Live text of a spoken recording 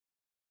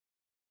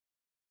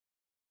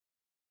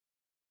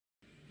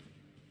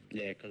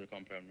Yeah, because I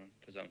can't permanent.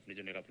 Because I'm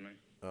finishing it up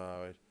now.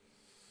 Alright.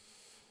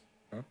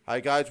 Huh? Hi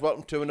guys,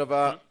 welcome to another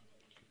Huh?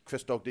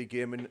 Chris Dog D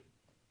gaming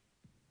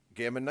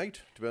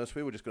night. To be honest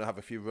with you, we're just going to have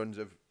a few runs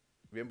of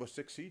Rainbow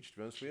Six Siege, to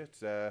be honest with you.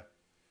 It's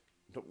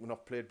we've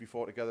not played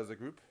before together as a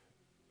group.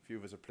 A few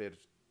of us have played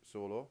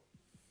solo.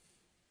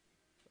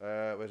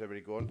 Where's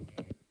everybody going?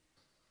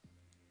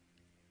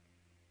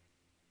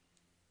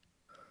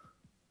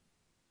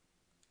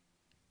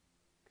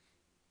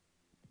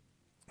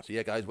 So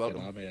yeah guys,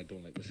 welcome. I mean, I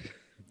don't like this.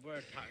 We're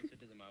attacking, so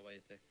it doesn't matter what you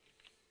say.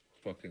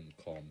 Fucking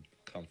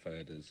campfire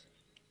it is.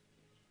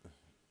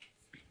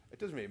 It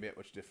doesn't really make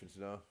much difference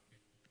now.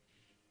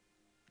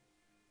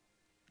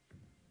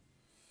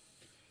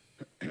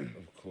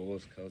 Of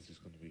course, cause it's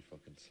gonna be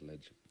fucking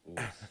sledge.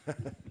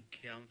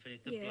 Okay, I'm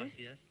finished the Yeah. block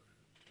here.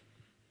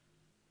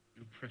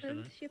 No pressure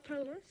And there. you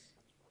promise?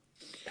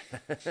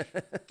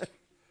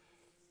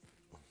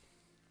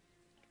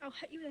 I'll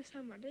hit you with this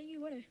hammer, don't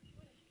you worry.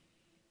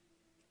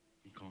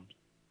 You can't.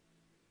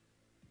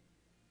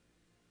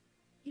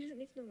 He doesn't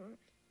need to know that.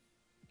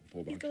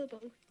 He's Warbag.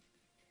 gullible.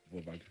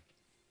 Warbag.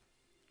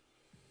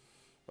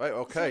 Right,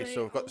 okay, Sorry,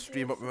 so we've got I'll the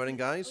stream go up and running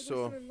guys, I'll go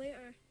so summon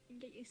later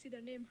and get you to see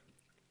their name.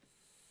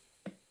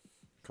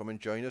 come and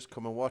join us,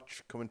 come and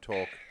watch, come and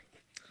talk.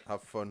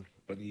 Have fun.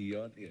 Bunny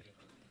yarn here.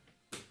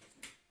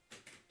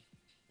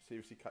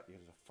 Seriously, Cat, you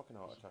have a fucking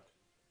heart attack.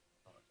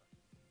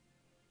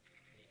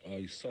 Oh,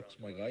 he sucks,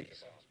 my guy.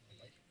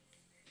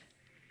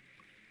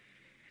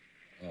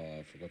 Oh,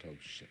 I forgot how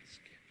shit this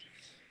game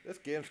is. This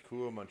game's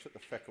cool, man. Shut the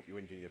fuck up, you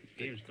engineer.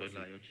 Game's good,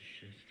 like, you're just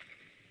shit.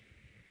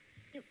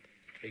 Yep.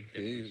 Big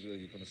Hey, difference. are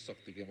you gonna suck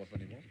the game off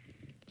anymore?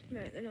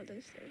 No, they're not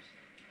downstairs.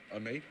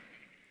 On me?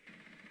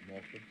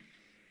 Morgan.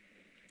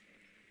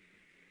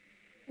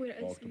 Where it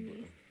is Morgan,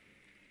 me.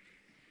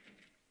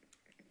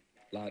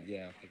 Lad,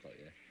 yeah, I forgot,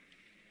 yeah.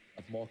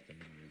 I've marked them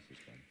anyways, it's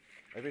fine.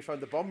 Have you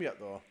found the bomb yet,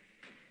 though?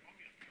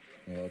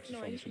 Oh, it's No,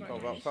 fun he's to not. Oh,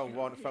 know. well, found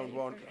one, Yeah, found you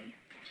one. found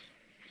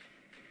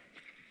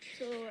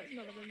So it's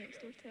not the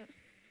next door to it.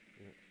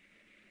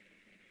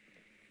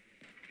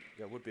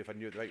 Yeah, it would be if I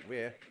knew it the right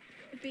way.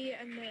 It'd be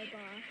in the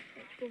bar.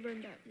 Like, go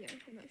round that, yeah,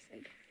 on that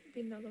side. It'd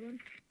be another one.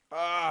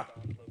 Ah!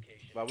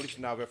 Well, we just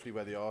now roughly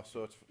where they are,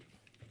 so it's...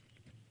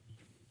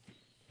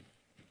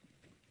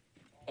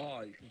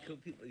 Oh, you can kill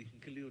people, you can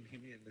kill you and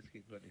him in this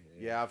game, can't you?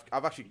 Yeah,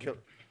 I've actually killed...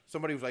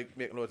 Somebody was, like,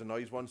 making loads of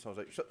noise once, so I was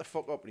like, shut the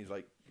fuck up, and he's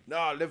like, no,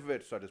 I'll live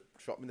with it. So I just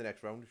shot him in the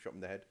next round, shot him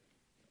in the head.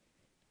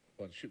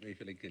 Go on, shoot me if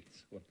you like it.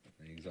 Go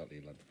on.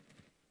 Exactly, lad.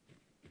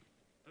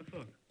 Oh,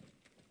 fuck.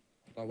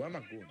 Oh, where am I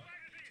going?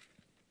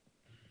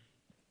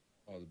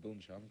 Oh, the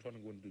building shop. I'm trying to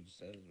go and do the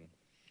stairs, man.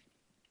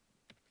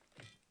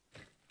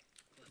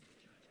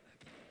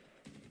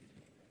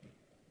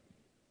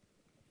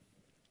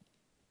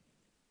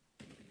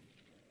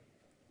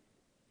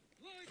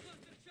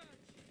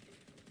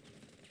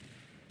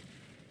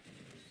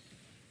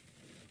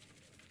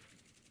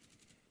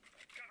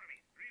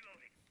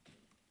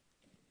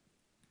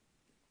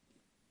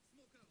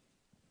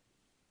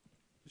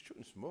 He's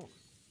shooting smoke.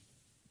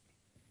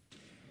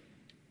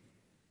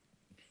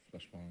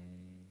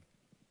 Flashbang.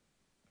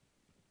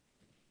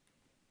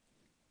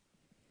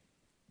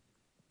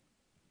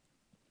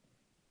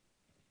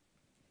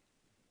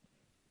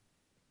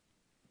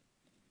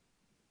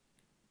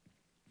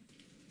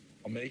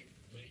 On me?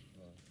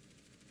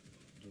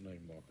 Don't know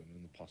marking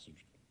in the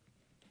passage.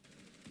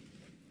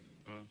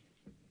 Oh,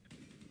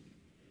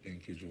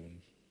 Thank you,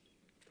 Jordan.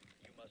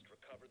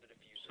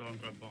 so I'm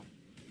grab bomb.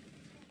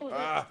 Oh,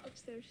 Ah. that's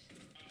upstairs.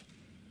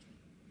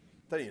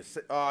 Don't even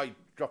sit... Oh, he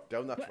dropped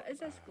down, that's What is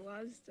this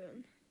glass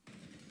doing?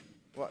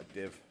 What a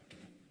div.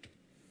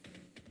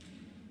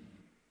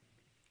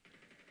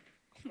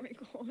 Oh my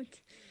god.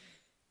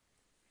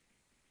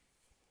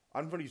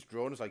 Anthony's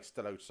drone is, like,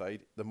 still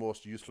outside. The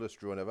most useless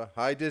drone ever.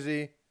 Hi,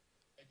 Dizzy.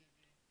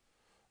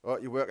 Oh,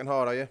 you're working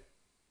hard, are you?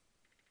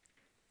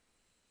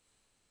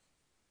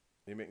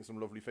 You're making some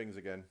lovely things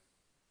again.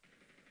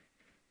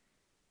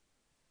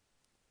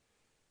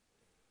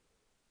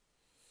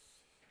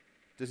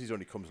 Dizzy's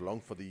only comes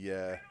along for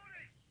the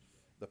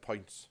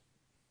points.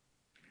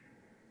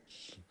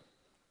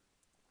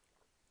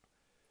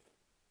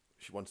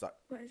 She wants that.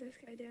 What is this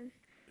guy doing?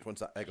 She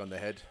wants that egg on the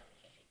head.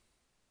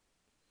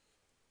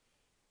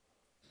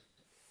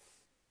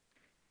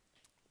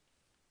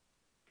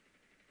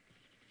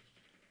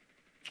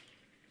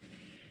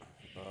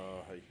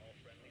 Oh, hey.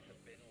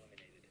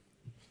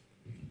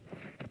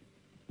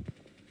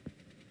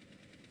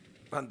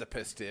 And the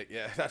piss take,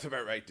 yeah, that's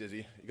about right,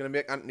 Dizzy. You're gonna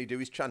make Anthony do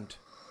his chant.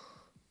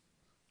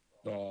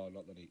 No,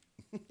 not that he.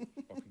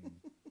 Fucking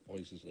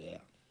voices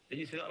there. Did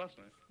you see that last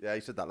night? Yeah,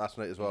 he said that last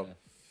night as well. Yeah.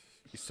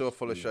 He's so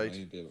full of Yeah, shite. I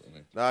ain't did it,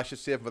 mate. Nah, I should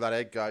save him for that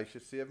egg, guys.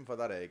 Should save him for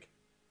that egg.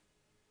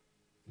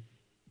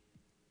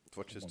 That's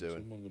what she's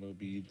doing. Someone gonna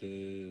be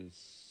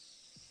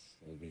this.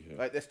 I'll be here.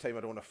 Right, this time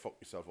I don't want to fuck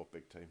yourself up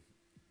big time.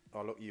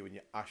 Oh, look at you in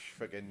your ash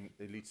friggin'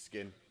 elite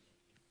skin.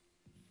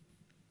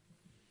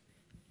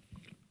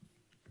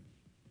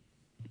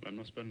 I'm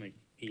not spending like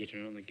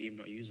 800 on the game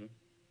not using.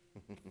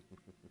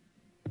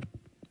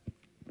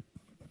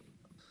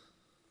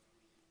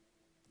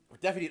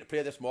 definitely need to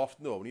play this more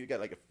often though. We need to get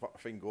like a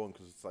thing going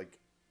because it's like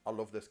I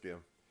love this game.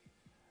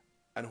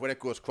 And when it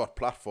goes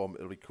cross-platform,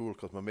 it'll be cool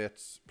because my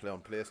mates play on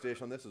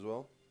PlayStation on this as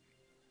well,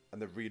 and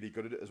they're really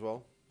good at it as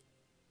well.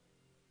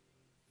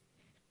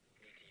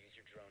 Need to use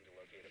your drone to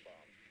locate a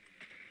bomb.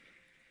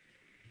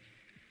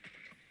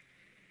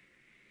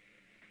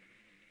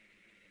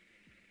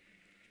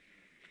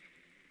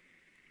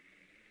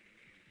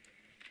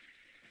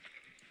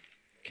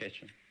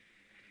 Kitchen.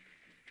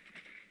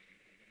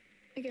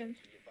 Again.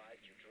 Be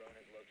advised your drone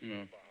has located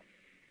No. a bomb.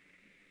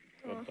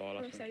 Got Oh, ball,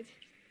 I left think. side.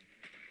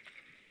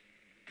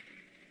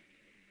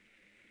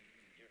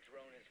 Your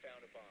drone has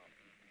found a bomb.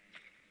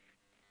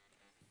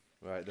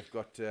 Right, they've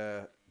got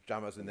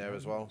jammers in there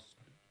as well.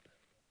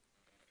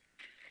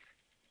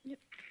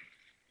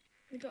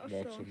 We got a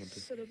Mark frost, someone to-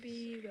 so there'll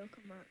be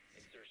welcome mats.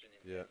 Insertion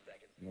in Yeah. 10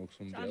 seconds. Knock So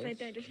somebody I'll else.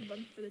 find out just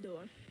run for the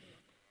door.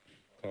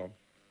 Tom.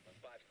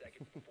 5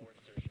 seconds before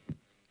insertion.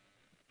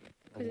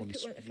 I Because went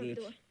it's put one at the front straight.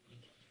 door.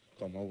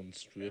 Tom, I went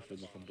straight for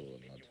the front door,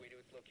 Make lad. your way to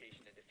its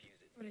location and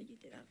defuse it. Why don't you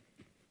do that?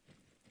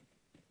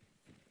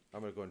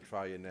 I'm gonna go and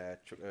try and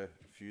chuck a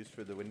fuse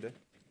through the window.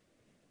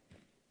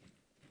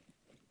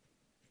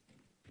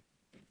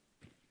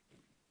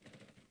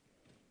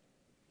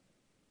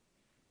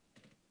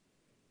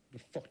 The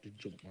fuck did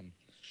jump, man?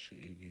 Shit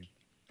again.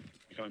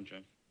 You can't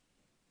jump.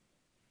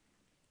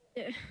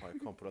 Yeah. Oh, I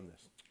can't put on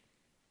this.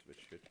 It's a bit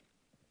shit.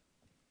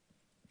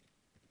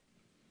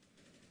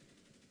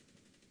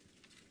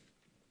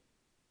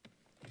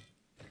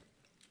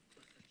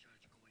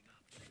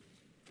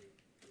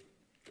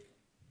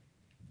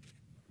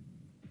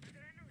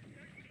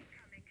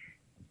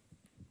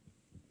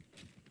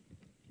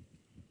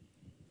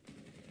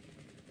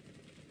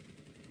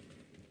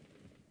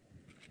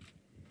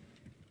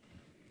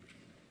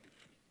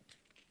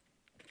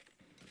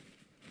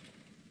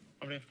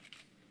 Over here.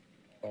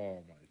 Oh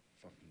my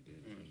fucking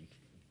god.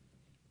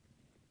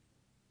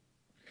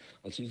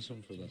 I've seen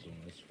some for that door.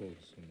 I suppose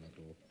on that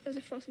door. There's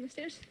a frost on the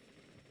stairs.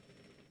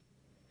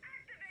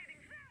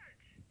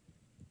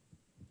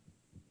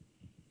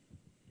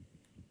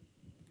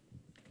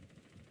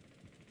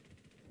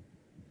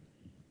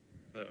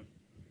 There.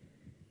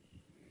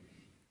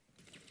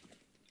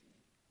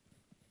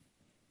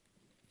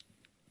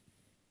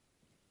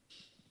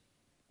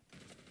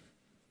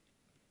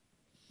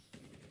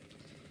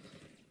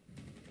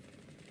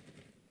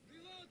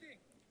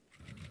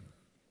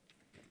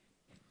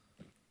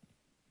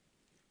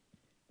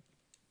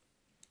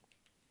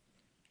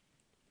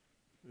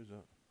 Who's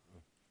that?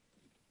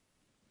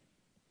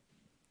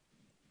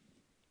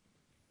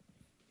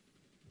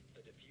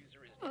 The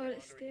diffuser is Oh, no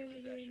it's longer in stairs your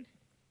again. possession.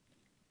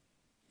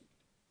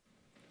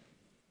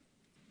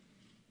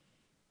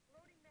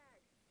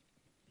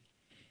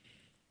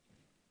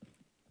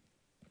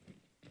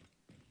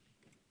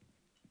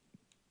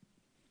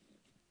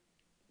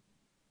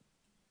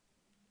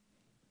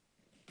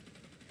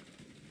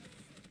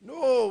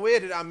 No, where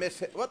did I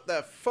miss it? What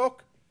the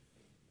fuck?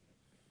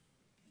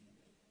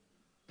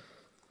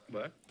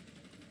 Where?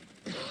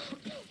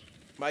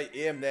 My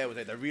aim there was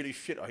either really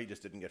shit or he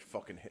just didn't get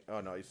fucking hit.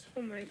 Oh, nice.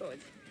 Oh my god.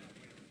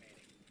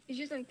 He's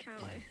just on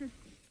Cali.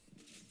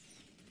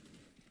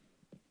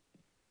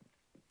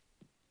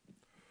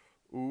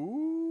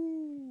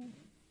 Ooh.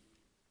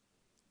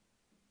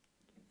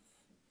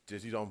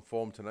 Dizzy's on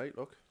form tonight,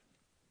 look.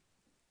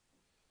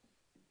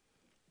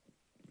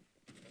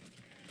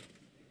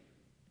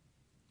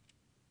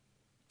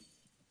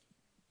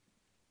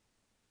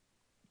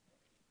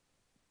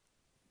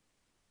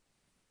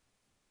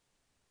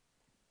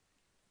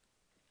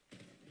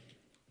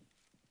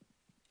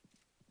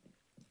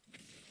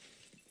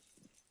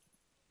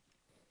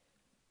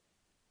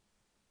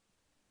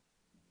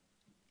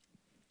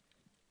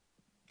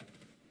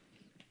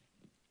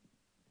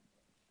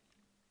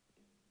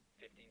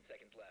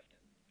 Seconds left.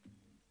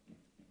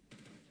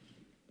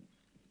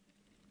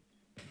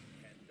 10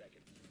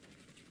 seconds.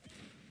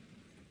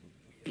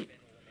 You have been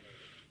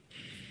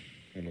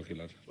eliminated. Unlucky,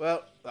 lad.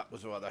 Well, that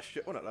was all that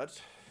shit, wasn't it,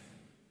 lads?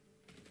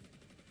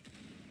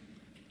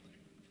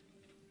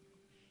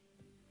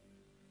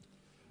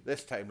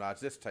 This time,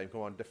 lads, this time,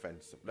 come on,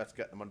 defence. Let's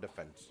get them on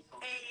defence.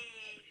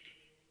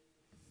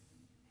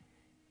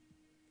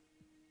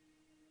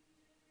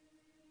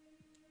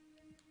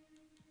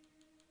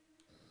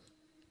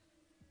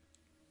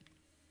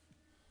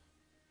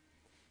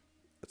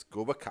 Let's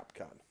go with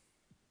Capcan.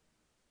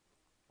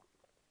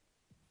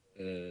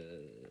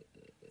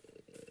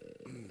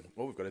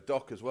 Oh, we've got a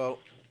dock as well.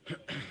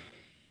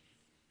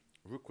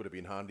 Rook would have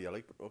been handy, I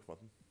like, but oh,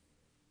 nothing.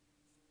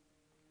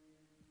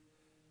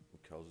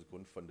 Kells is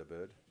going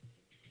Thunderbird.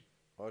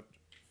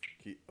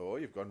 Oh,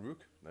 you've gone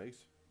Rook.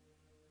 Nice.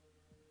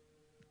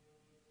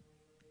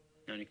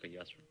 No, you could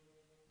yes.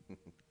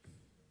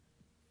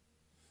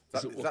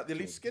 Is that the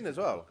elite skin as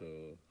well?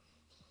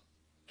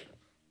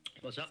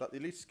 What's Is that? that the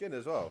elite skin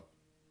as well?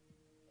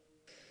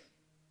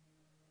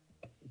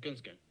 Gun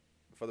skin.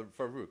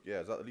 For Rook, yeah.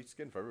 Is that the elite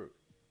skin for Rook?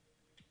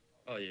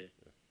 Oh yeah.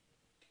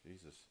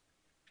 Jesus.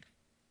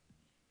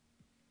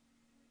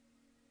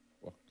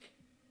 What?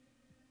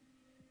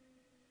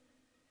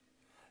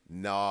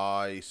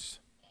 Nice.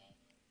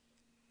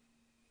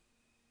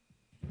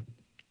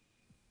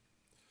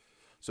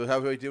 So how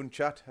are we doing,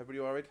 chat? Everybody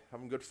alright?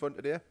 Having good fun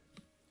today?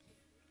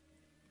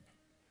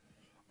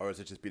 Or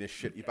has it just been a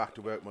shitty back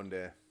to work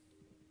Monday?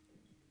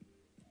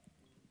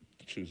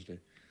 Tuesday.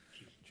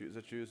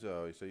 Tuesday,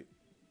 oh, you see.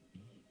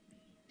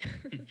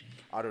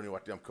 I don't know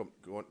what day I'm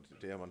going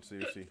today, man,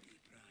 seriously.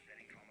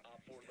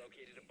 Op 4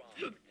 located a bomb.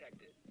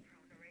 Protect it.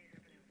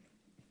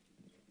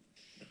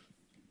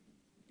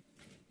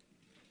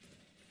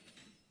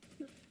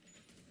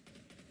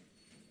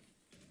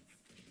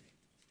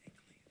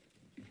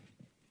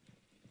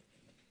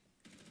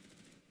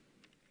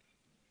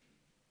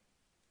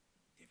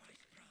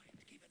 Device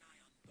primed. Keep an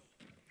eye on both.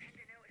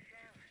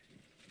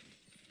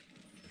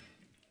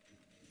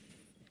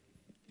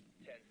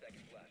 10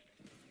 seconds left.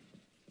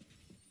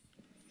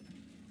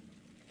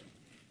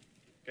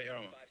 Get your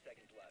armor. 5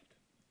 seconds left.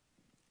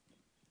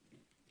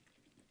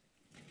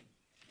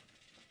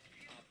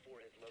 Op 4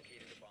 has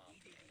located a bomb.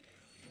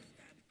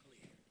 Stand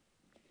clear.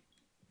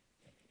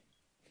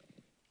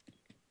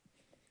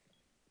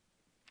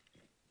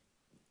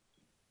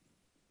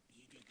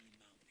 EDD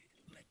mounted.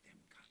 Let them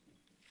come.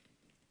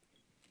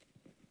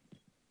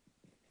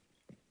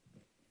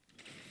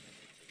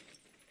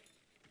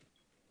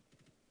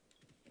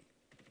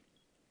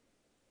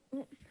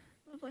 Oh,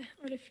 lovely. I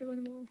already threw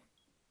one wall.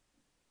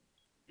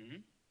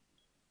 Mm-hmm.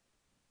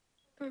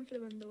 Coming for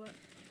the window at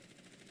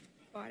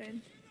far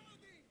end.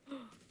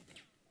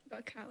 Got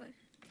a Cali.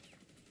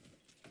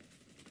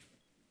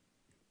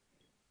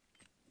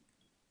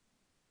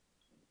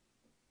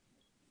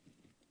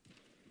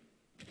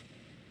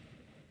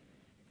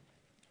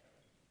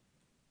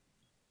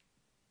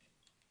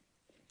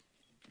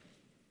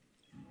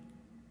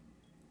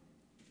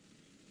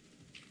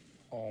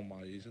 Oh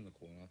my, he's in the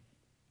corner.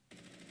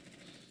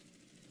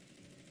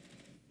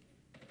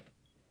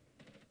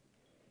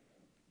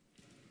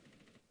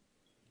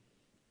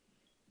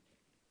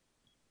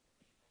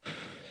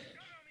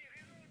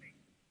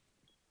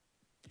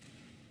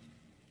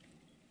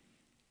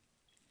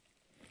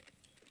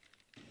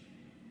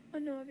 Oh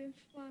no, I've been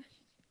flashed.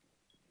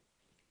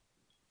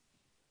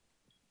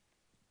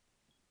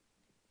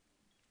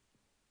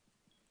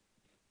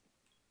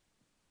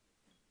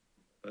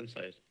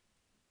 Inside.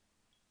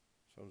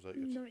 Sounds like it.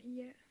 Not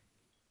yet.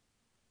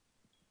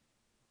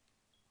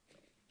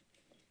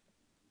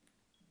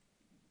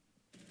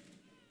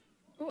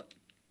 Oh!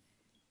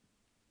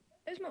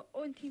 It was my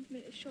own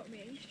teammate that shot me.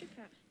 Are you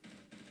stupid?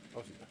 Oh,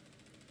 is it?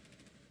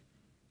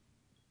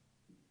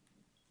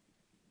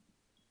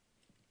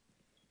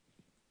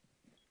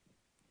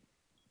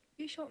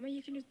 You shot me,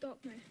 you can just dock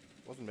me.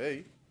 Wasn't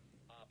me.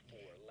 Op 4,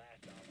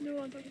 last op.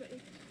 No, I'm talking about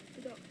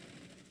the dock.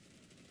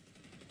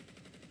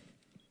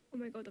 Oh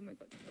my god, no.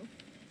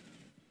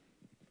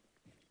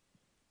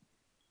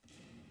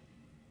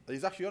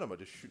 He's actually on him, or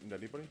just shooting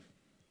anybody?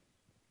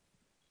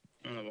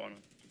 No, no, no.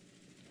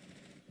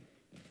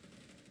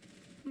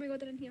 Oh my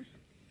god, they're in here.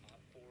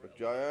 But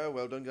yeah,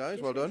 well done,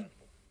 guys. Well done.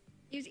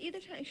 He was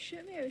either trying to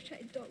shoot me or he was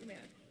trying to dock me.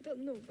 I don't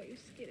know, but he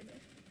was scared of me.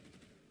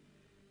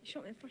 He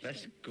shot me the first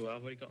Let's time. go.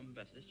 I've already got a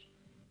message.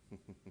 Is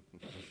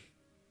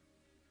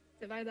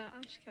it by that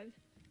ash kid?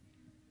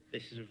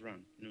 This is a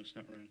run. No, it's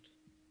not round.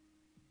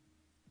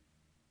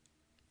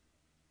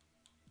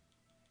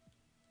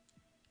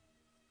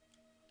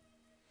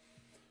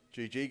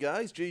 GG,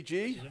 guys.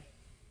 GG.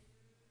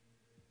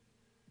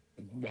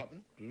 What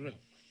happened? Didn't it?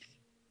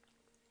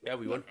 Yeah,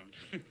 we won.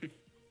 Round.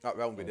 That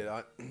round we did,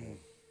 right?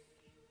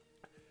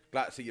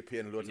 Glad to see you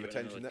paying loads of You got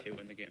attention another there. 2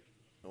 in the game.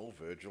 Oh,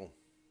 Virgil.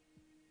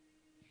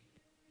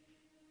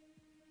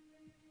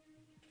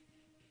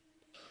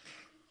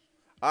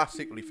 I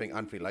secretly think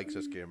Anthony likes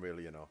this game,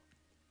 really, you know.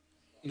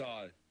 No,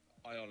 I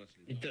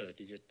honestly You don't. did.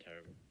 You did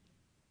terrible.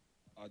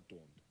 I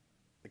don't.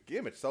 The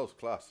game itself's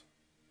class.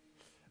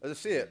 As I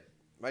say it,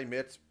 my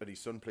mates and his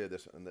son played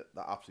this, and they're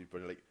absolutely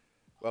brilliant. Like,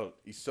 well,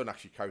 his son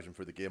actually carries him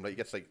through the game. Like, he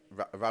gets like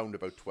around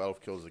about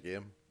 12 kills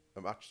a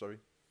match. Sorry.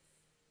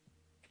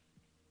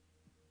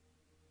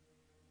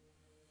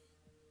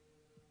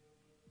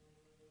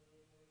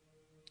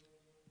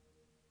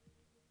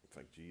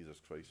 Thank Jesus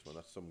Christ, man.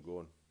 That's some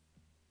going.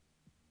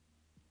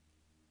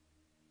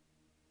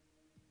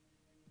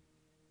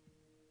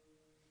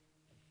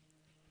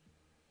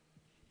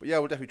 But yeah,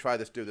 we'll definitely try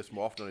do this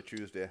more often on a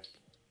Tuesday.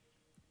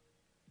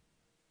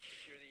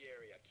 Secure the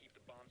area. Keep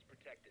the bombs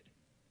protected.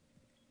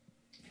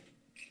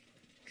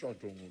 Try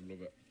Dawn would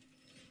love it.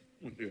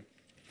 Wouldn't you?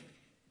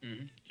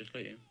 Mm-hmm. Just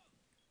like you.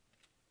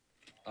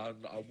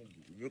 And I won't.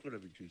 We're gonna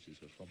be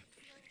Tuesdays or something.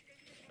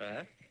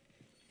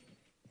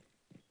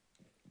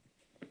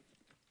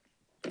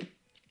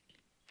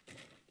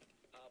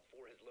 Op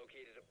 4 has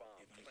located a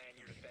bomb. Plan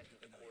your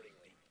defenses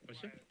accordingly.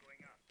 What's it?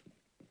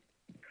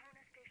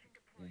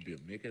 Won't be a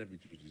make it every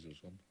Tuesdays or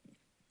something.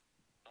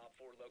 Op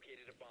 4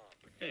 located a bomb.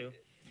 There you go.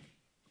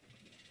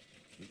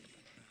 Protect it.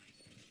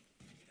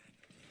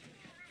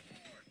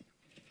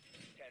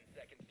 10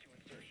 seconds to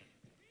insertion.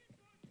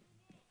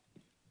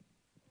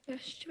 Yeah,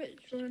 stupid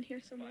drone in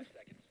here somewhere. 5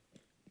 seconds.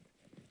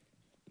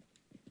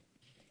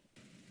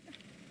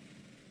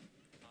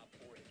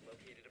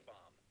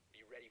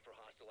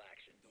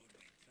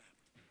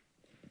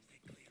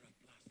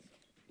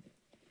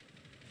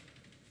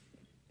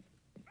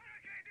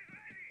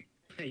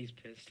 He's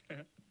pissed.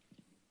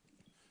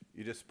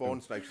 You just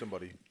spawn snipe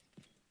somebody.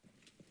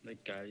 The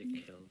guy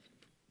you killed.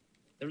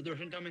 They're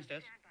rushing down my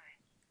stairs.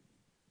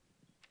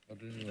 I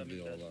didn't even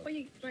do all Oh, that.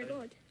 you, my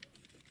god.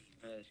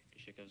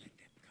 Shit goes.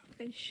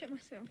 I can shit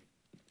myself.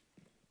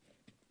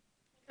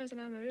 There's an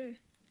Amaru.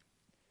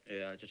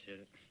 Yeah, I just heard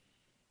it.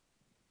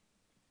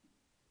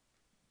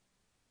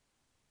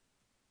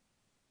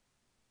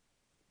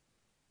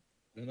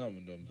 They're not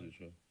even done, pretty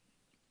sure.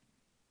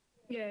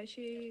 Yeah,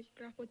 she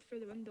grappled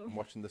through the window. I'm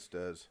watching the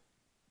stairs.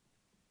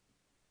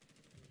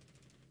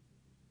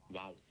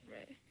 Wow.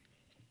 Right.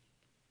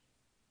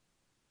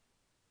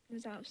 It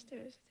was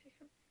upstairs, I take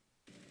it.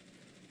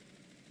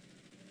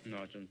 No,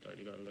 I didn't.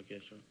 You gotta look at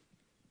it.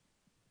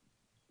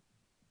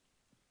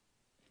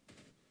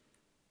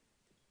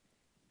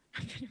 I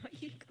don't know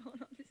what you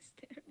going up the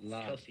stairs.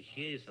 Lad, Kelsey,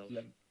 heal yourself.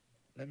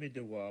 let me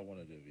do what I want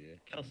to do, yeah?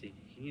 Kelsey,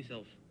 heal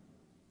yourself.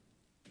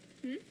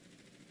 Hmm?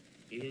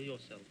 Heal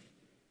yourself.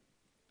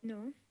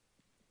 No.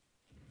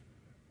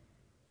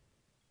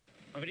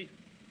 Already?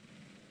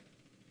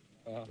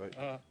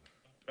 Right.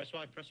 Press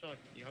Y, press Y.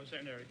 You have a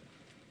certain area.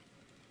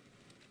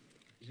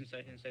 He's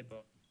inside bar.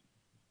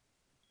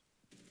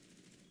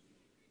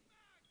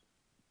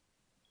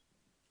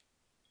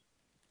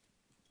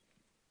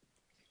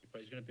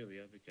 But he's gonna be over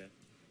here, be careful.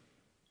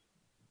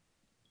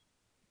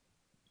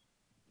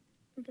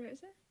 Where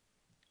is it?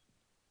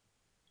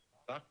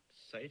 Back,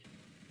 side.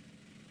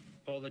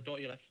 Pull the door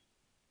to your left.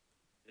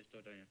 This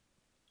door down here.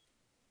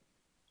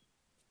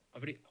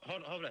 Already,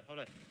 hold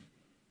it.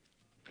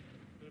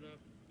 Good up.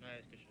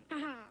 Nice, good shot.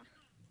 Haha!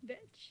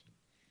 Bitch.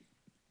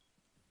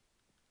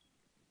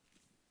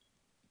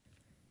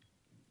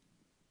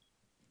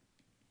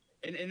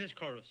 In this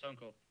corridor, sound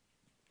call.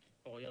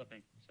 Oh, yellow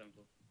ping, sound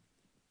call.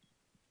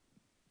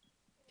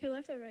 To the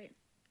left or right?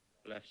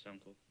 Left,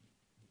 sound call.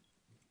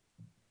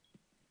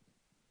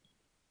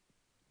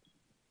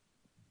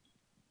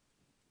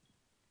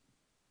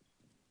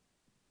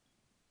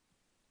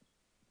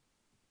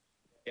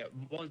 Yeah,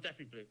 one's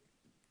definitely blue.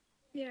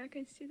 Yeah, I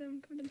can see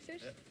them coming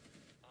downstairs. Yeah.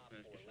 Op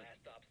Nice, 4, good shot. last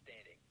stop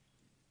standing.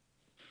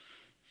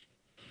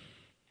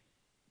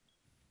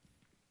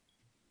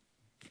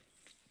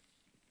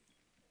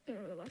 I don't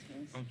know where the last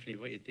one is. Anthony,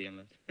 what are you doing,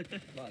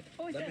 lad? Lad,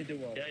 Oh, is let me it? do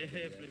what I Yeah, want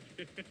to do,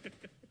 blue.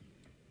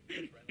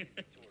 Friendly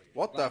victorious.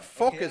 What the Lad,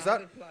 fuck okay, is I that?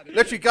 had a plan.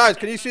 Literally, guys,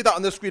 can you see that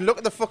on the screen? Look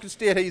at the fucking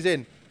state he's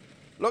in.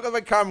 Look at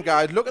the cam,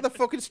 guys. Look at the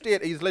fucking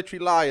state he's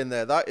literally lying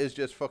there. That is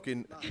just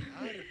fucking... Lad, I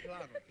had a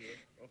plan, okay?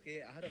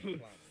 Okay, I had a plan.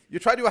 You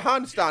try to do a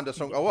handstand or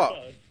something, or what?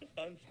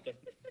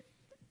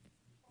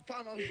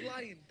 Fam, I was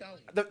lying down.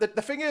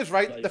 The thing is,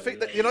 right?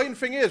 The annoying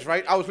thing is,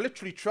 right? I was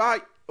literally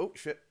trying... Oh,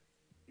 shit.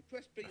 You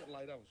press B and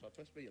lie down, so I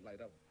press B and lie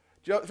down.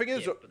 Do you know, the thing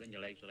is, Yeah, but then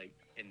your legs are like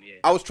in the air.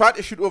 I was trying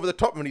to shoot over the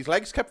top of him and his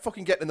legs kept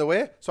fucking getting in the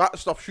way, so I had to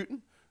stop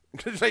shooting.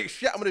 It's like,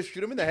 shit, I'm going to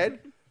shoot him in the head.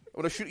 I'm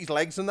going to shoot his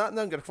legs and that, and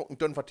then get fucking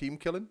done for team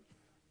killing.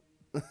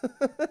 Well,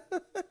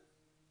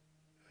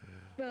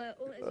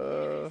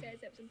 it says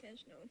it was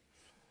intentional.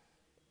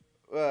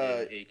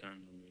 Uh, He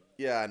can.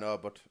 yeah, I know,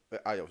 but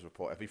I always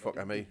report every fuck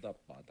at me. That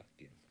bad, that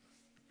game.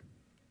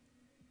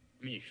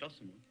 I mean, you shot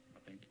someone, I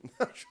think.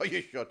 Sure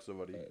you shot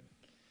somebody.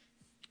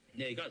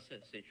 Yeah, you gotta say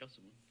you shot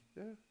someone.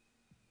 Yeah.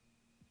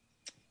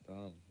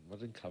 Damn,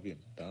 imagine Cavian.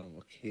 Damn,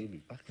 okay,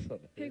 me back on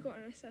Who it. got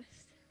an assist?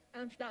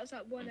 That was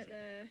that one at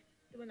the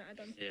one that I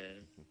done. Yeah.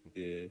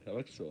 Yeah, I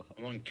was so happy.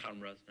 I'm on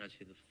cameras and I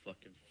see the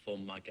fucking full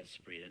mag get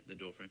sprayed at the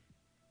door frame.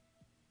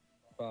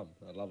 Fam,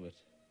 I love it.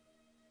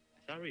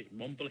 Is that right?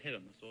 One bullet hit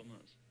him, that's all that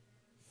matters.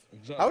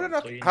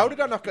 Exactly. How did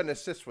I not get an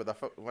assist with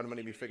when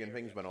many of me friggin'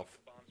 things went off?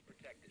 Bombs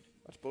protected.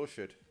 That's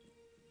bullshit.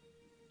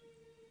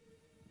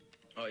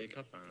 Oh, you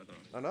cut man, I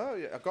don't know. I know,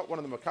 yeah, I got one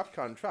of them a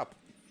Capcan trap.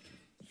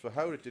 So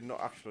how it did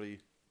not actually...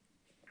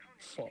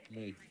 Fuck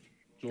me.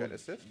 Get an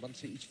assist? Man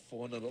City's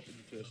 4-0 up in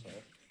the first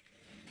half.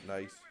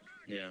 Nice.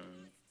 Yeah,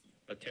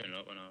 I turn it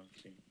up when I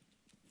see.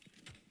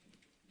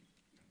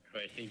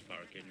 Right, Steve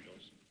Park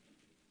indoors.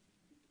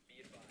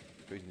 Be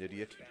advised. He's an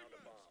idiot. Found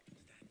a bomb.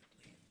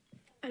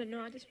 I don't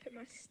know. I just put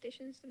my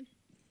stations in.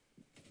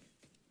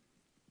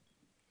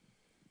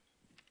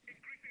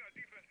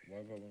 Why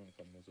have I won on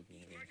cameras if I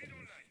won on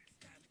cameras?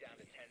 Down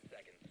to 10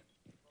 seconds.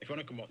 If you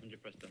wanna come off, then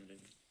just press down, dude.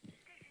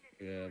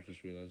 Yeah, I've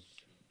just realised.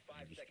 5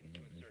 seconds to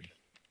insertion.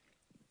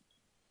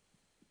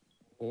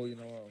 Oh, you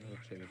know what? I'm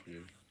gonna take it for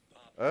you.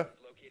 Op Huh? 4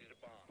 has located a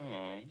bomb.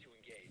 Aw. Ready to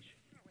engage.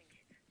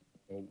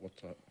 Oh, what's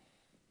that?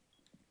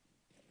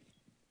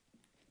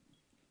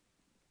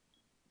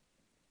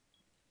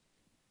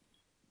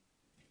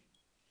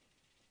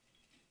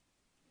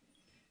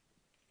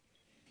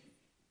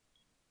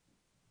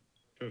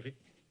 Trophy.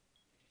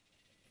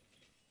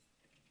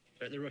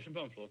 Right, the Russian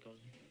bottom floor, Colin.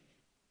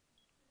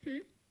 Hmm?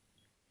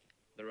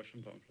 The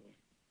Russian bottom floor.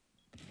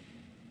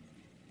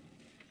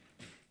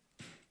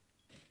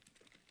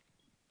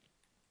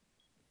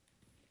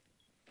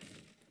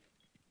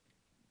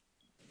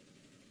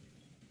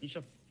 You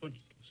should punch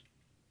those.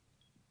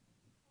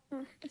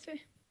 Oh, this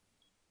way.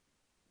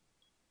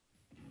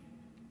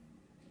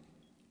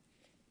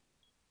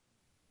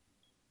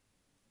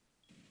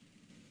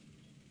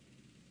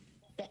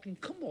 fucking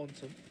come on,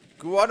 son.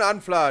 Go on,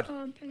 Anflad. Oh,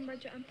 I'm ping,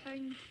 Bridget. I'm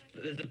ping.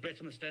 There's a Brit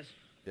on the stairs.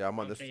 Yeah, I'm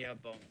on this. Anthony, you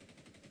have bomb.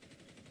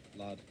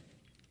 Lad.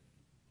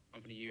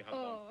 Anthony, you have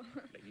Oh. bomb.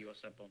 Like, you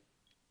also have bomb.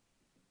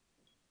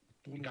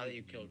 The Don't guy know that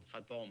you what killed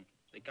had bomb.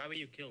 The guy where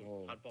you killed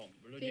Oh. had bomb.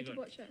 Reload You your need to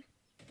gun. watch it.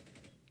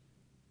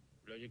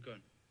 Reload your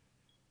gun.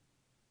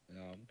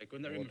 Yeah, Like, go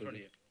in that room in front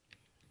of you.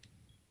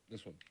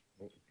 This one.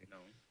 Oh, okay. No.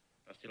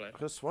 That's your left. I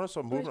just want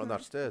some movement on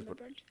that stairs, but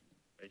Bridge.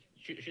 Right.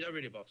 Shoot that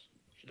radio box.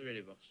 Shoot the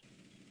radio box.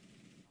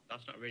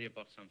 That's not a radio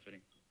box,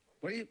 Anthony.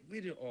 Where do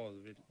you, oh,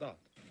 that?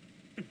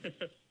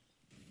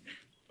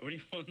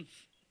 Only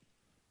once.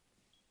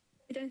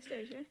 You're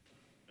downstairs, yeah?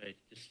 Right.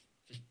 Just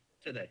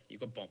sit there. You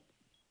got bomb.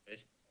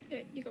 Right.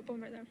 Yeah, you got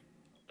bomb right there.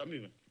 Stop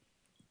moving.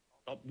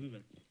 Stop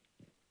moving.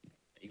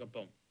 You got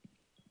bomb.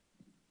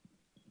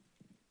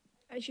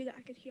 I shoot that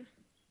I could hear.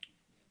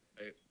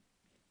 Right.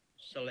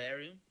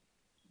 Solarium.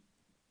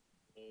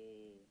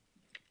 Oh.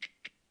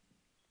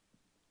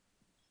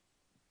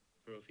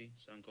 Trophy.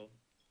 Sanko.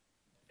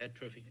 Head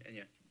trophy. And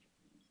yeah.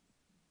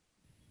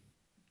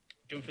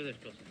 Jump for this,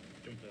 Gus.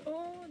 Jump for it.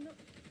 Oh, no.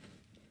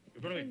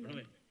 Run away. Run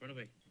away. Run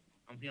away.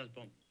 Anthony has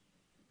bomb.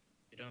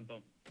 You don't have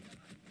bomb.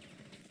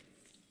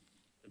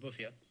 They're both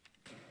here.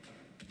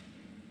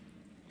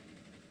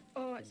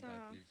 Oh, it's Don't die,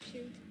 a please.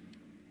 shield.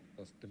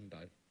 That's didn't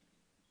die.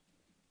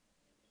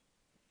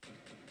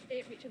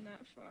 Ain't reaching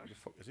that far. where the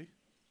fuck is he?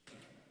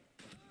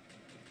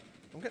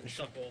 I'm getting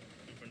shot. Stop wall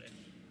in front of it.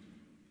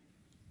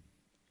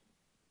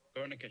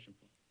 Go in the kitchen.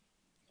 Paul.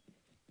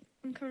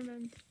 I'm coming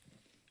round.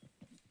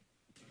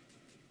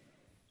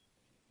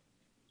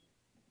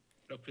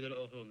 Look through the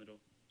little hole in the door.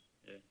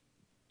 Yeah.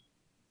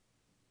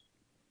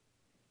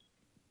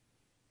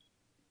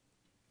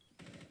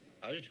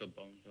 I just got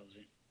bombed,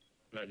 Chelsea.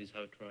 Ladies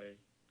have a try.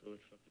 Go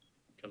with fucking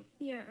kill him.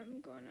 Yeah, I'm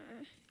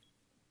gonna.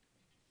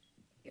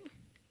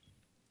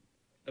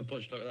 A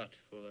punch like that.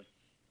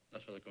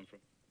 That's where they come from.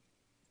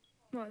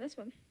 Oh, this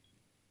one.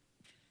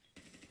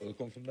 Will they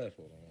come from there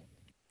for or not?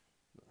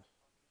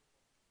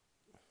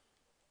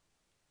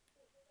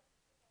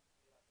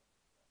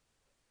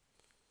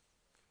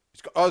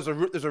 He's got, oh,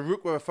 there's a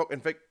rook with a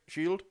fucking fake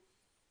shield.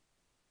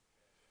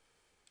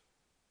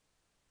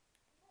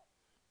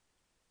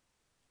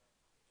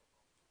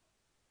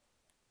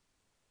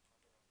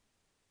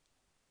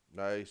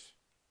 Nice.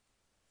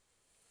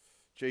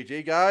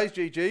 GG, guys.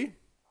 GG.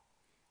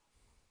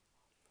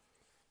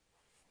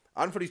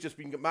 Anthony's just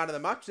been man of the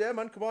match there,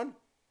 man. Come on.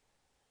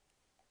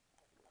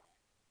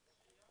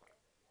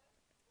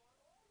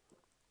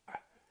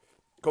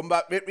 Come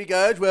back victory,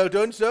 guys. Well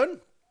done,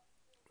 son.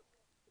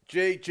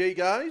 GG,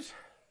 guys.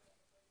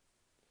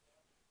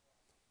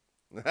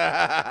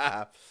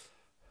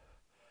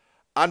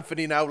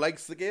 Anthony now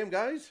likes the game,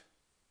 guys.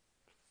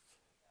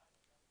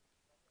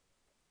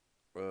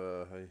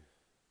 Hey.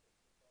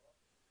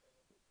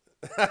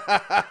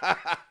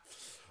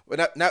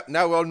 Well,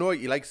 now we all know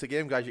he likes the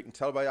game, guys. You can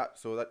tell by that.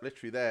 So that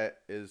literally there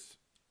is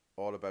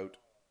all about.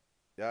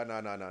 Yeah,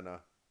 no.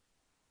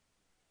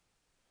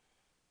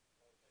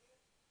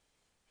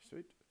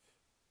 Sweet.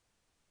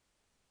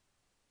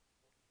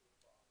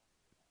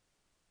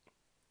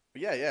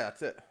 But yeah,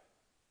 that's it.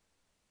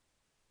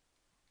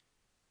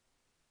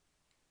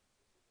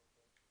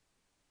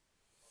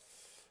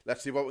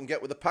 Let's see what we can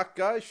get with the pack,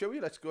 guys, shall we?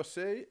 Let's go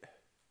see.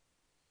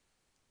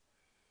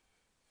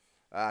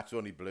 It's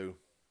only blue.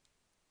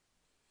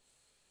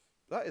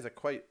 That is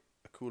quite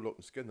a cool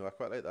looking skin, though. I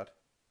quite like that.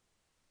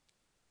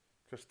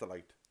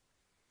 Crystallite.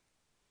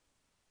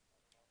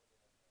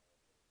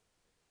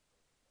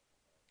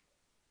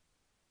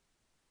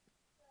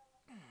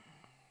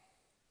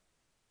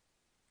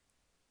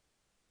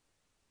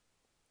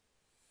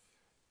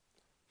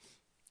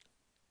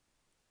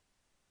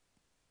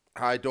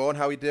 Hi, Dawn.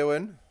 How are you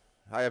doing?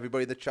 Hi,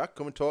 everybody in the chat.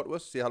 Come and talk to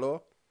us. Say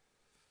hello.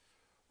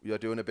 We are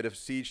doing a bit of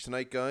Siege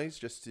tonight, guys,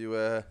 just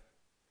to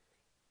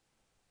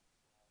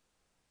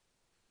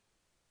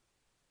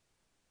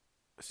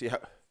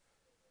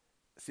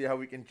see how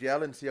we can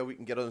gel and see how we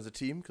can get on as a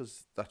team,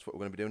 because that's what we're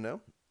going to be doing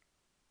now.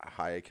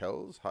 Hi,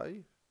 Kells.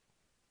 Hi.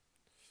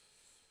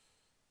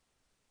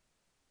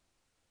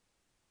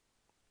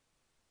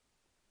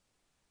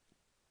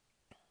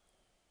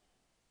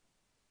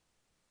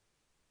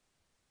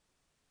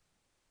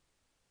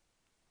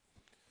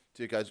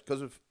 So you guys,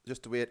 because of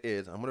just the way it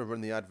is, I'm going to run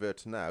the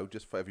adverts now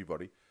just for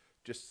everybody,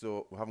 just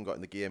so we haven't got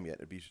in the game yet.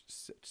 It'd be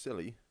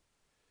silly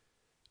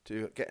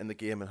to get in the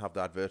game and have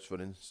the adverts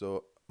running,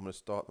 so I'm going to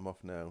start them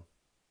off now.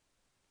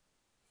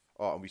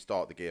 Oh, and we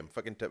start the game.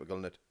 Fucking typical,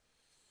 isn't it?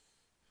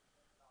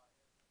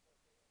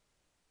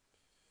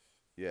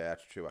 Yeah,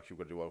 that's true. Actually,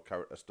 we're going to do all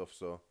character stuff,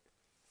 so.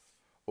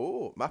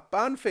 Oh, map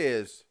ban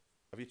phase.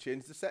 Have you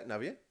changed the setting,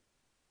 have you?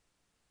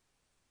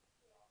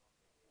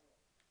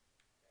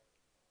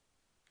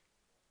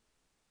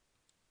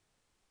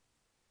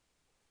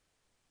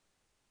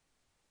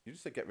 You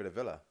just said get rid of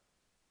Villa.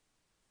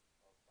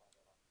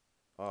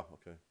 Oh,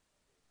 okay.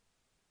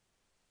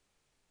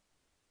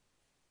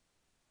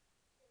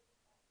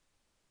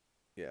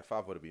 Yeah,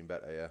 5 would have been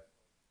better, yeah.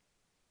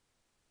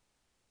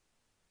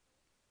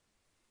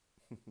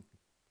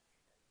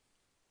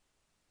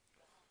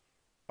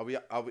 Are we?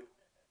 Are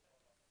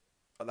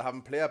they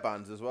having player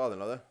bands as well?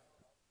 Then are they?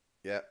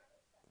 Yeah.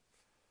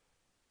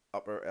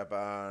 Operator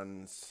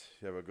bands.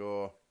 Here we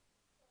go.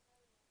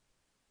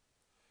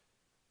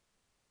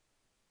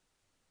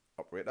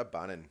 Operator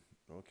banning.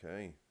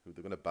 Okay. Who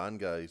they're gonna ban,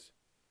 guys?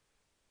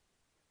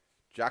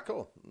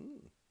 Jackal.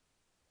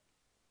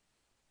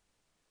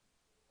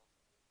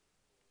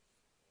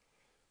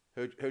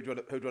 Who do you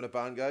want to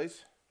ban,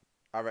 guys?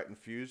 I reckon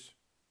Fuse.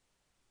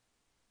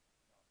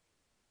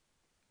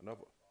 I know,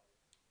 but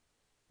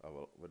oh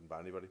well, wouldn't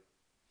ban anybody.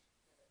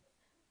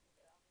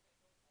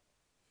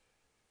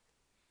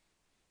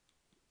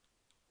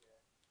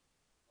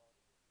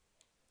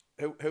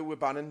 Who we're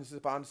banning? This is the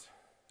bands.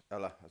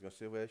 Ella. I was gonna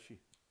say, where is she?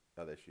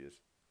 Oh, there she is.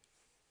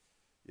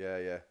 Yeah,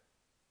 yeah.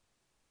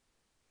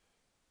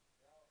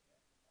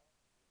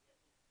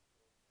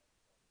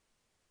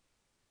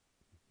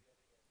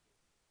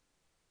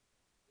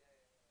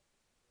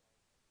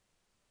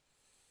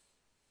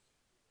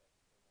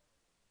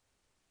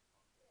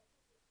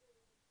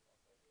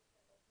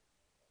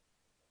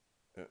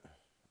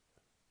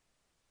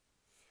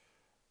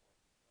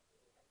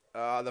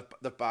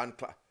 The band.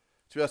 To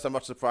be honest, I'm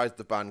not surprised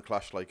the band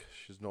clash. Like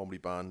she's normally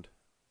banned.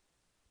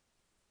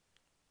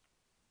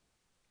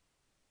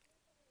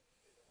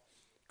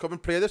 Come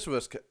and play this with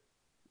us,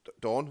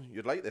 Dawn.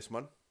 You'd like this,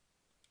 man.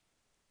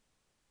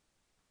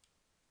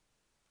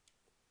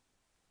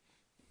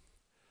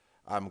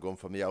 I'm going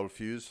from the old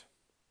Fuse.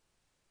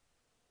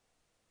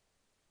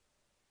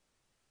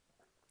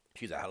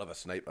 She's a hell of a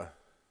sniper.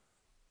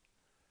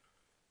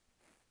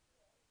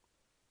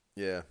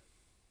 Yeah.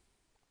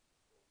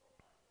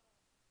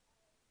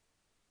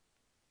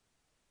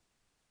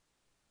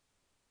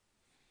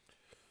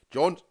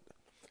 John,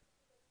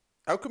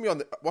 how come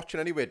you're watching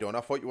anyway, Dawn?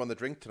 I thought you were on the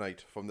drink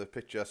tonight from the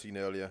picture I seen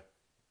earlier.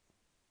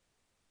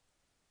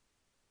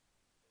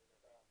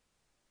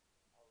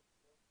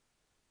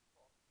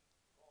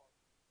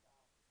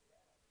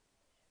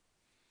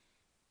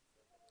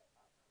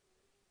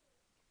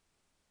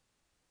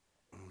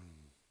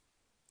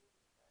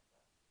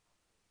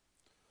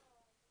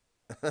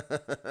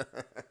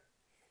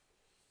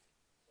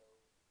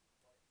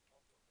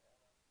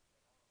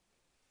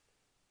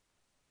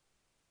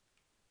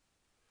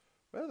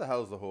 Where the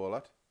hell's the hole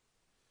at?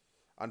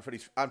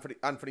 Anthony's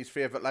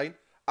favourite line.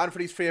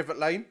 Anthony's favourite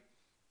line.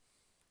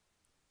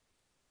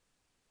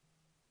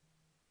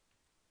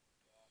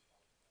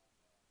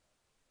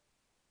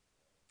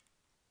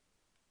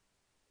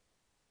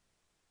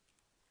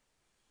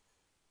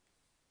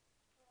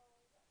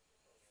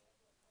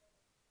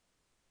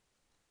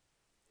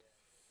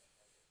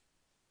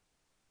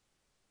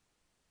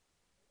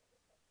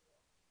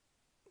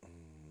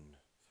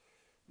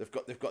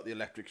 They've got the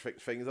electric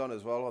things on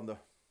as well on the.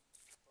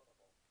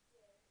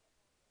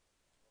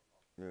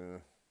 Yeah.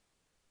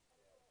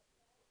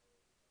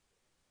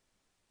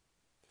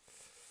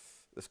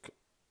 This.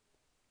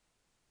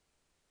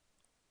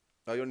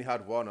 Oh, you only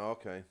had one. Oh,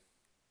 okay.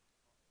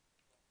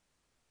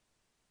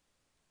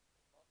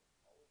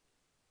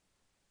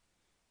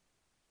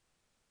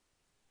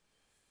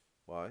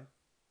 Why?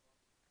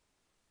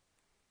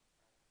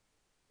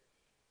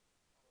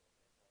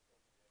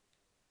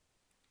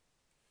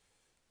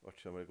 Watch,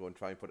 I'm gonna go and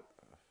try and put it.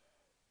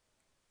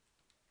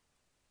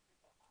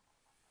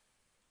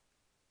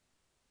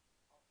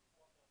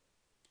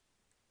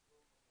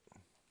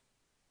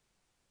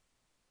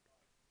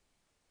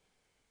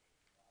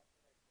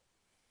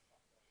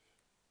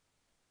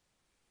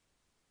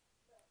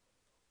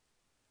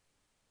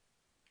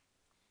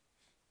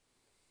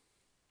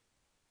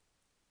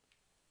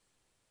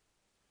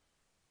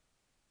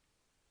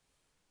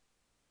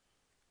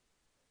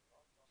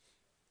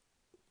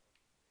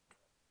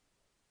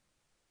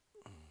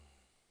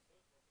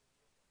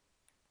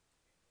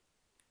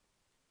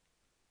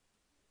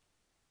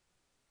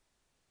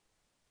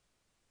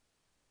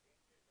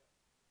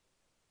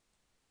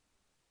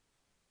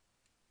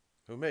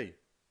 Who, me?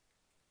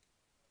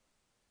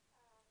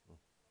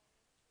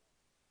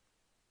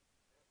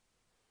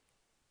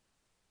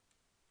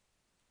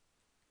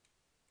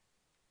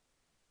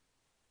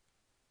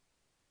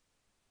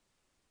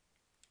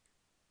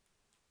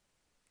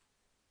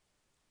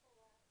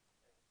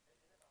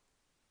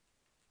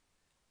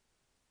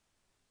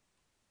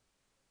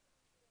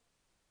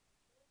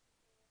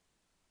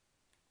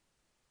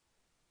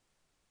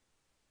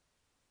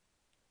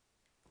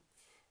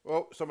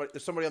 Oh,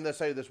 there's somebody on the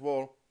side of this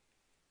wall,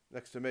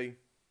 next to me.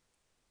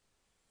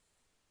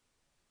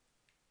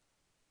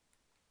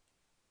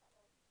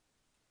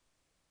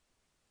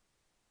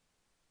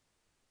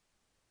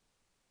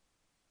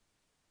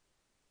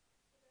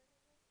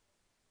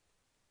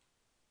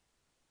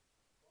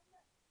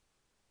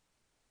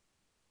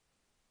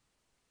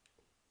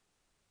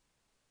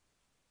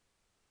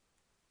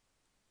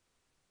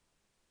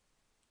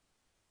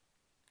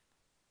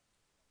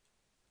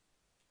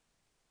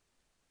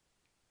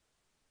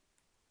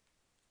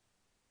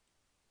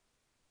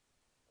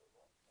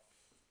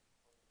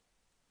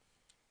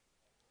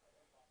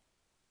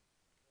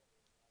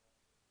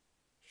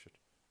 Shit.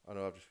 I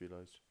know, I've just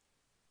realised.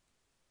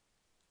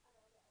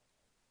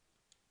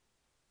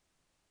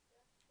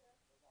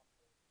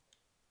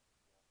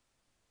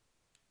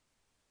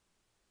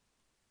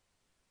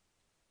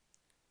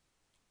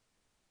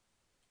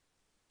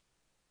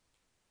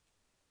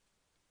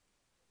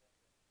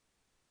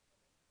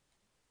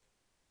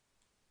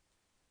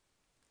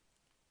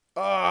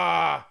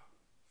 Ah!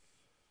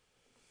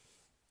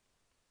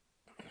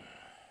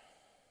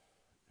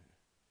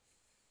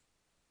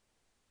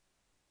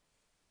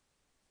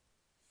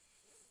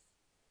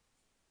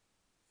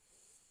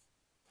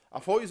 I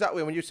thought it was that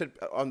way when you said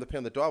on the pin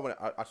on the door. When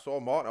I saw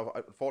Martin,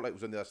 I thought like it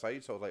was on the other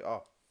side, so I was like,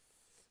 oh,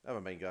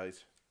 never mind,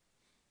 guys.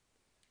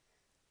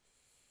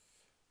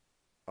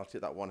 I'll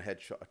take that one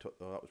headshot I took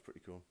though. That was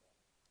pretty cool.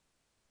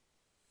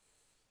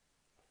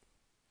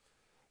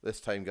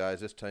 This time, guys,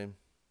 this time.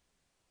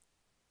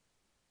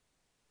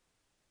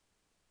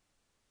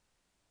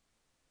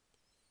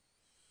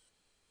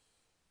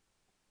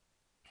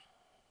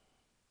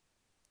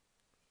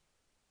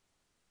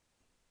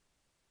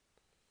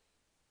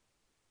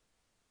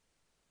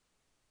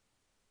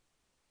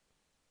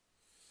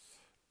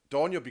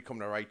 Dawn, you're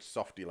becoming a right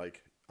softy.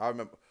 Like, I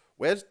remember,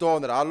 where's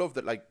Dawn that I love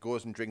that like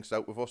goes and drinks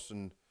out with us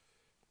and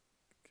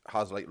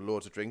has like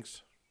loads of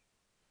drinks?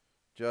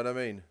 Do you know what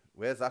I mean?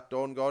 Where's that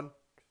Dawn gone?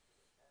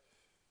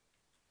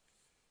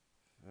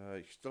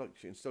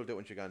 She can still do it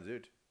when she can do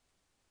it.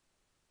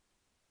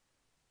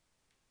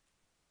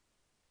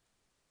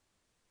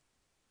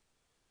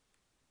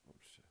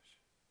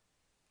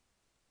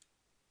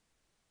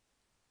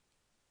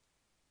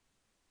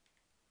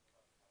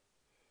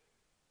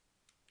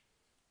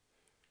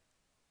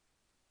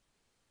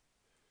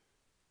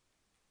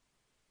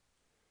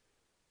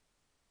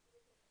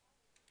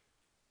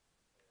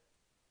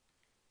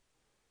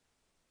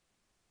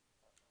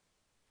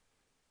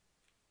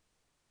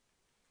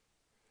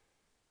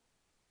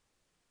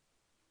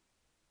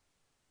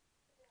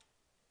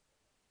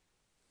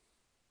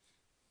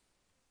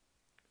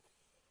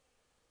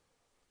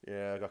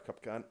 Yeah, I got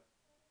cup can.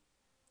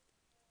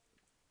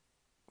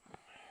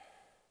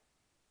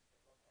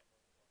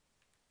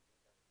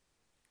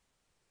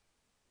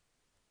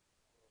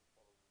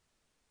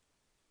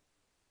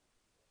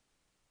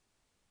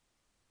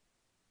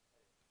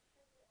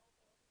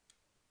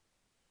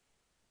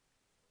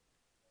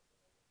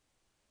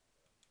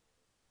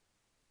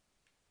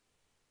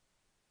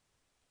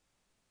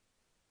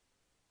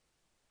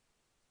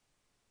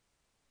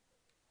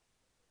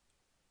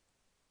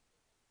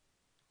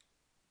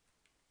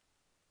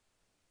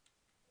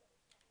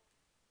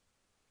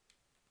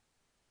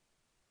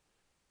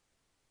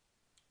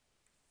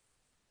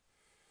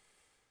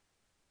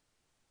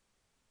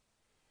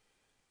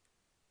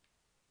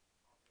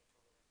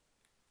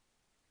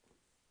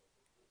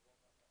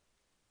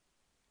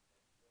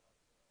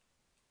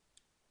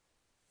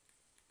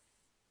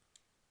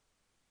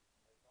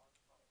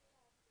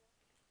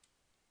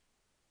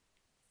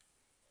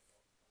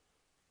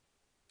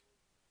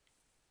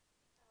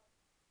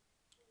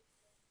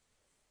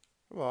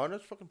 Come on,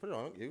 let's fucking put it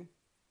on, don't you?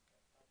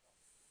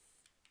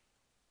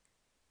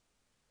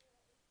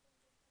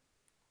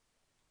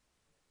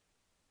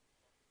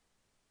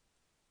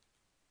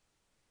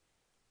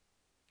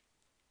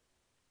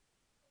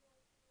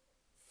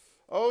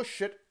 Oh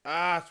shit!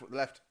 Ah, it's what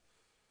left.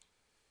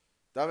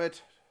 Damn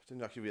it!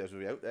 Didn't actually realize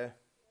we were out there.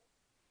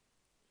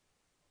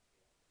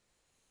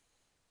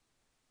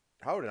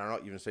 How did I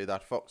not even say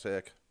that? Fuck's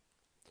sake!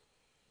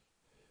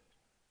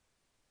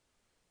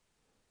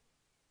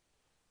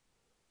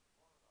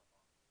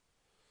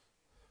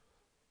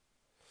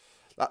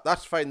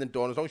 That's fine then,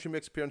 Dawn. As long as she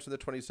makes appearance in the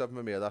 27th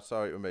of May, that's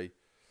alright with me.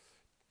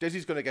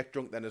 Dizzy's gonna get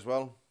drunk then as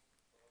well.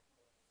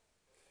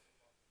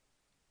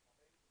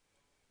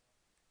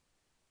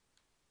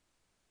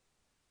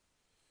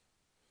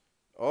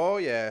 Oh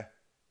yeah.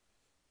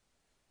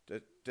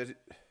 Did it?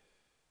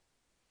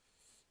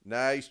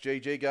 Nice,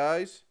 JJ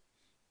guys.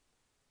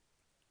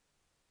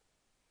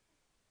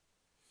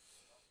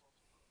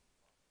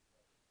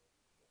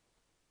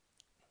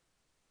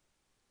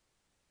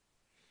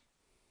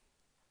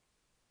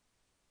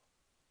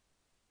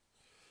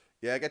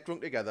 Yeah, get drunk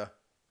together.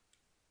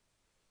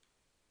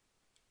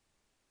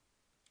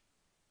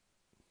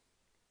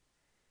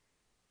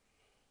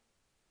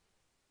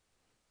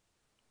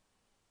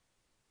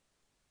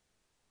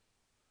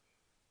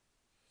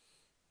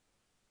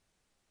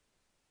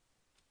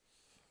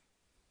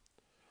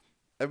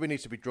 Everybody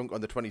needs to be drunk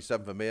on the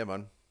 27th of May,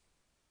 man.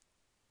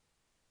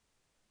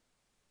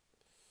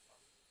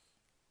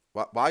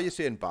 Why are you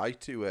saying bye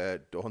to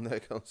Dawn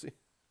there, Kelsey?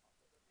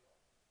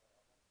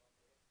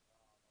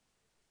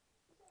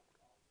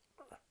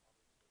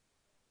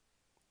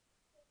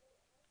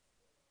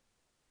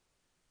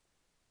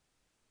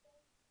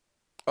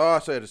 Oh,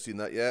 sorry, I'd have seen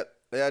that yet.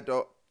 Yeah,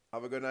 Dawn.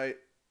 Have a good night.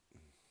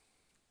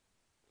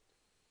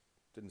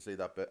 Didn't see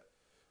that bit.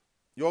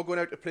 You're going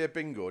out to play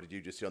bingo, did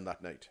you just see on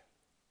that night?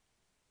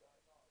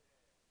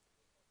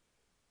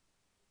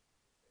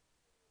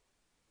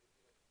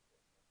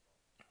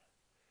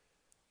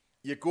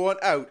 You're going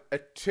out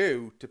at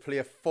 2 to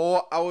play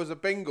 4 hours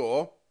of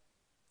bingo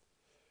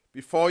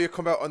before you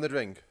come out on the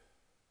drink.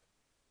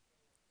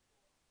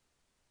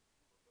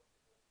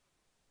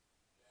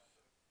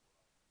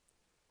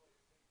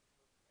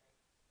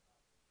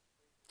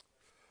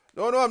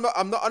 No, I'm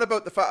not on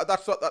about the fact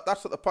that's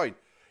not the point.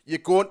 You're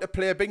going to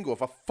play bingo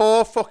for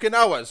 4 fucking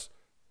hours.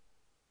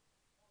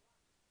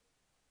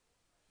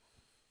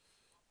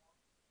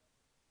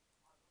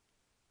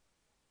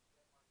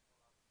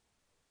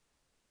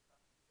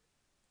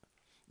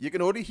 You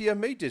can only hear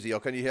me, Dizzy, or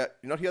can you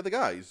not hear the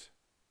guys?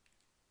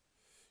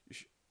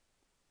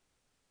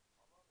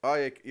 Oh,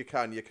 you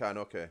can,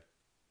 okay.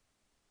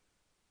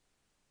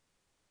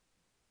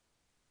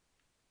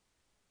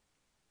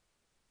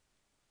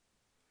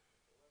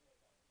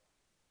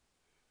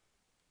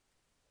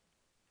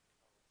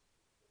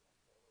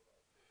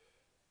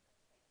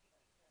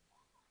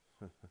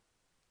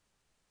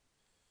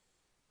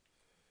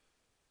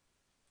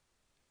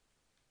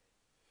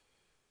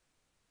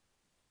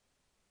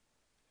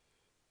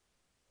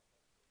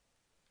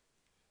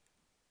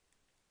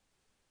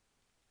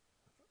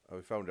 Oh,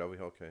 we found it, are we?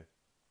 Okay.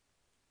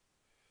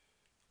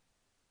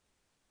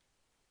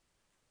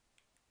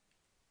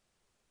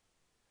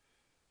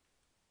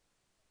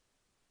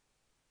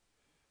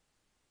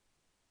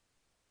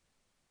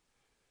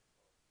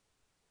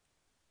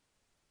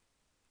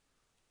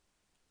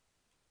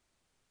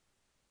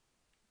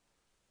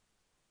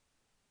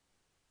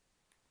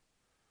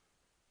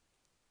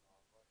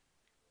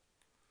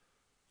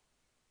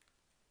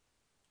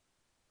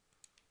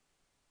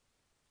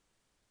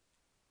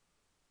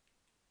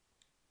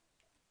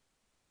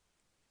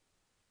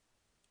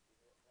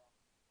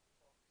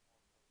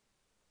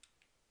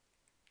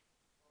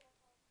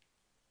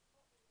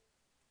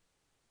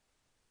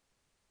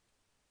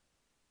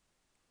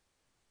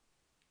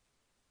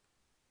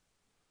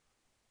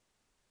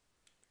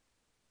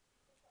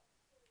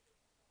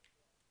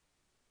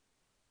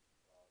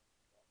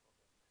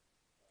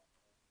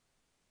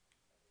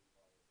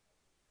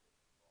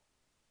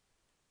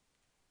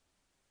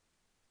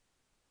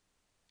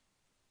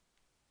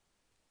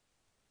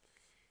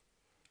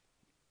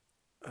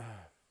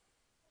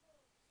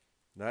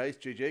 Nice,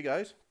 GG,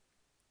 guys.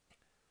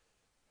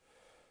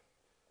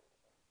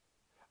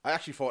 I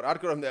actually thought I'd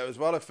got him there as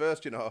well at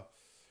first, you know.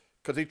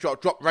 Because he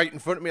dropped right in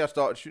front of me, I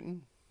started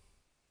shooting.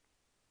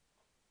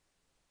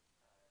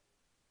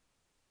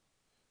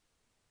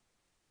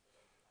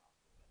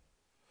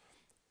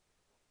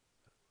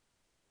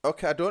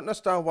 Okay, I don't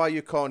understand why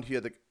you can't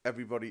hear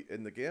everybody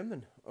in the game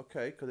then.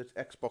 Okay, because it's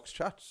Xbox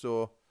chat,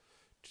 so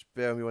just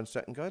bear with me 1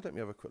 second, guys. Let me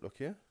have a quick look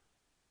here.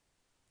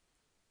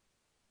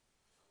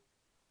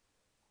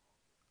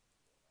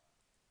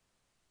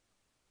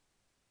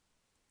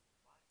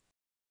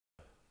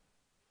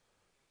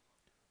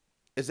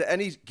 Is there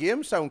any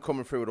game sound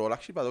coming through at all?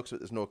 Actually, by the looks of it,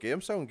 there's no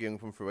game sound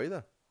coming through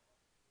either.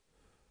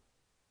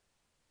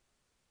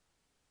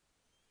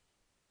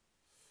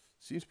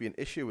 Seems to be an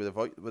issue with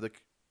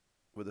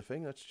the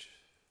thing. That's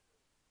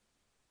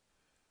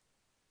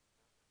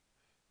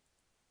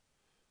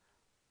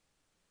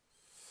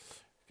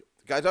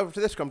guys.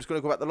 After this, I'm just going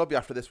to go back to the lobby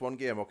after this one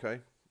game. Okay.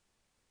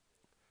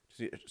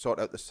 Just need to sort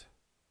out this.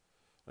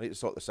 I need to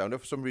sort the sound out.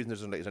 For some reason, there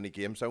doesn't look like there's any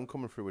game sound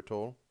coming through at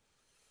all.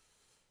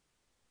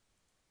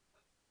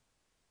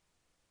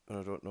 And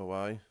I don't know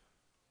why.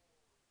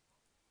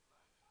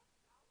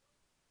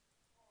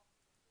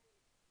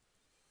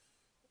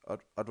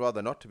 I'd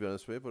rather not, to be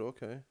honest with you, but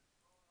okay.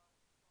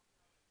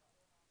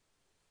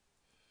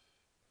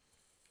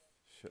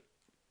 Shit.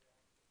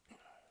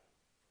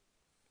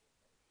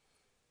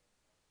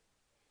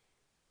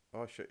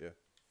 Oh, shit, yeah.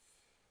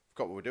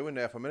 Forgot what we're doing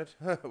there for a minute.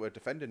 We're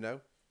defending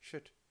now.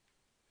 Shit.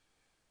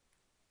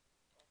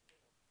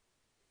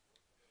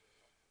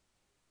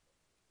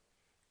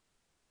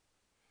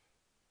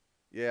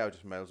 Yeah, I was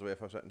just miles away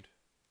for a second.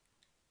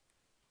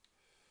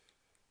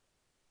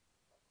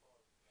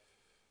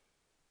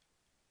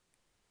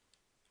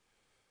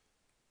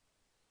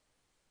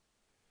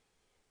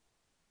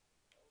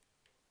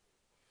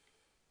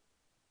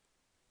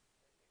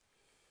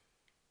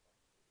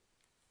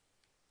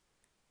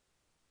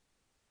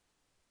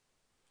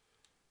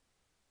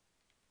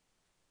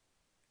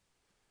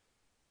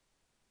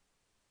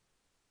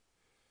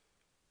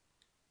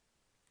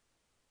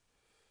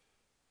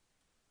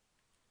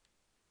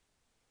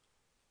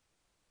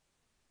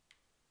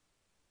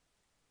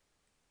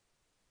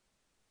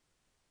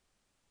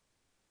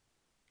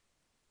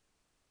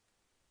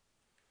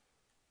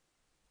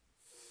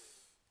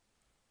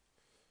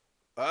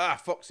 Ah,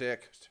 fuck's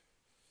sake.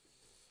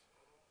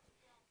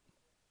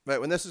 Right,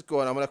 when this is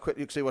going, I'm going to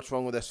quickly see what's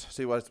wrong with this.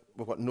 See why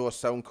we've got no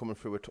sound coming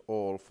through at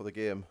all for the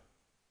game.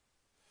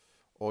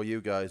 Or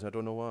you guys, I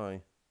don't know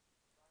why.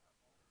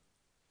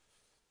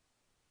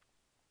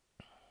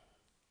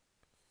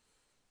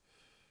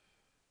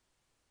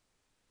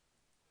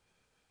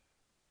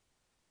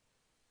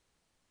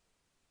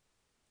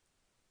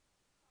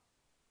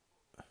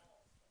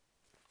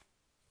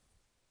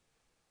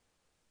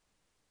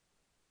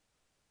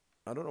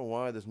 I don't know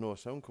why there's no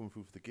sound coming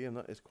through for the game.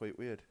 That is quite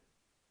weird.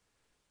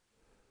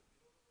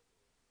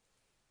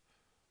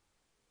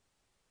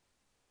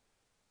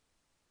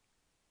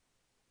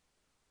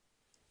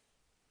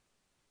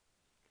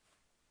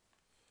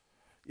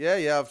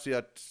 Yeah, obviously,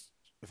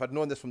 if I'd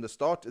known this from the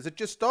start. Is it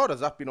just start? Has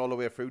that been all the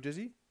way through,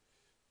 Dizzy?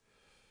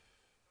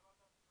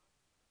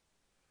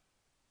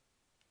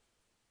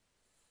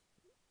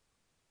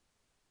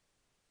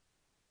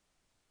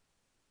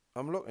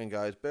 I'm looking,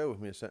 guys. Bear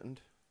with me a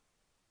second.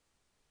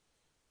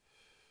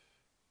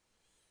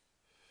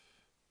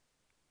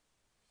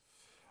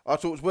 Oh,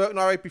 so it was working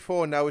alright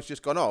before, and now it's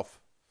just gone off.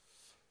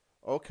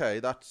 Okay,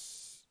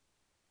 that's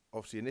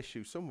obviously an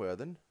issue somewhere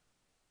then.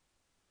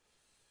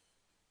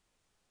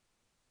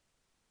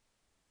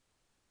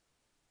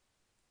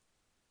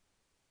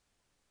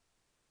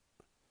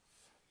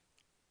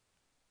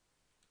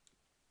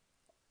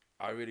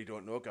 I really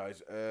don't know,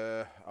 guys.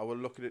 I will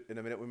look at it in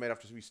a minute. We might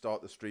have to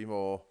restart the stream,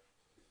 or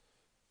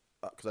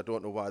because I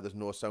don't know why there's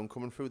no sound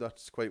coming through.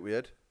 That's quite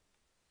weird.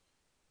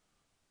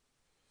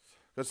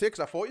 Because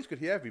I thought you could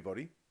hear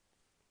everybody.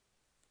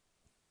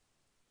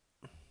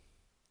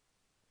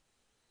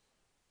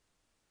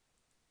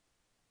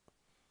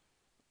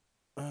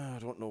 I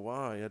don't know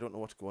why. I don't know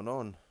what's going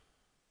on.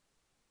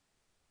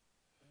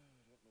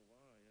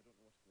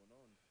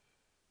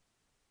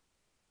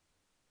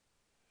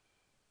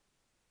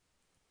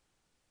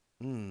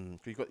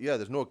 You got, yeah,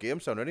 there's no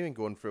game sound or anything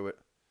going through it.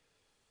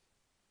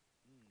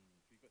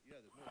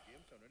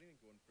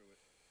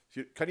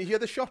 So can you hear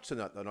the shots in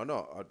that then or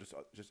not? Or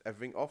just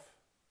everything off?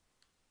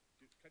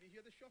 Can you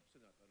hear the shots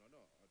in that then or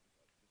not?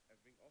 Or just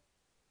everything off?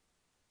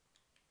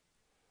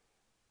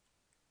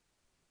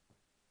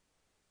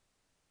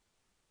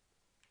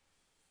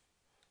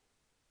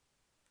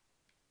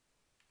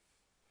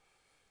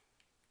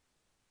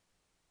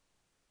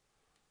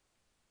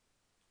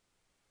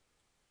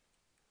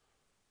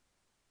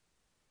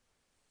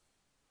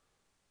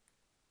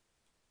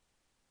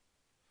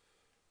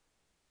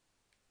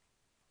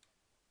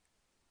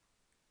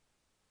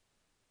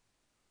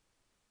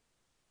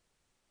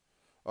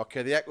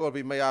 Okay, the echo will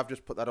be me. I've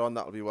just put that on.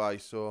 That'll be why.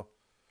 So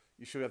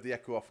you should have the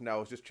echo off now. I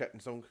was just checking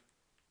something.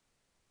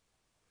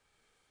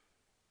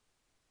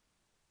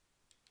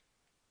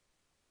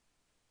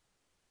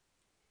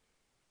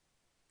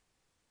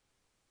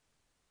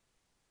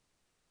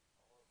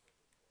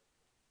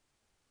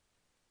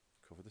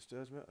 Cover the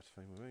stairs, mate. That's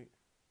fine with me.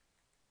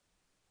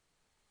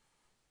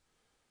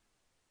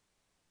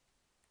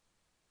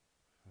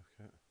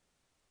 Okay.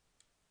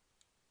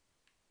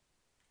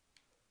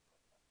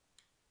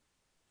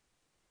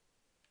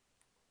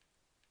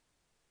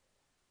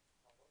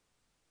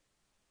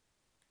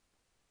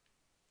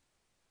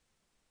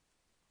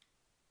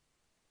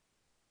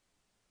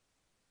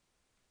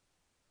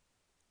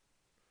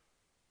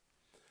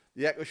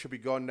 The echo should be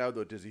gone now,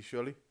 though, Dizzy,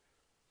 surely.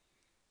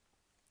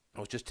 I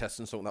was just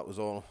testing something, that was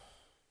all.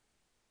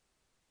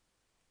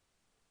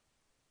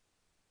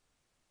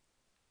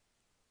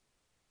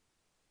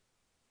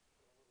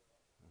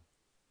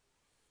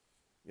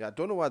 Yeah, I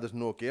don't know why there's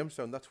no game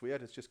sound. That's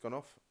weird. It's just gone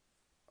off.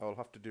 I'll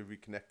have to do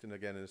reconnecting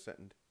again in a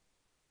second.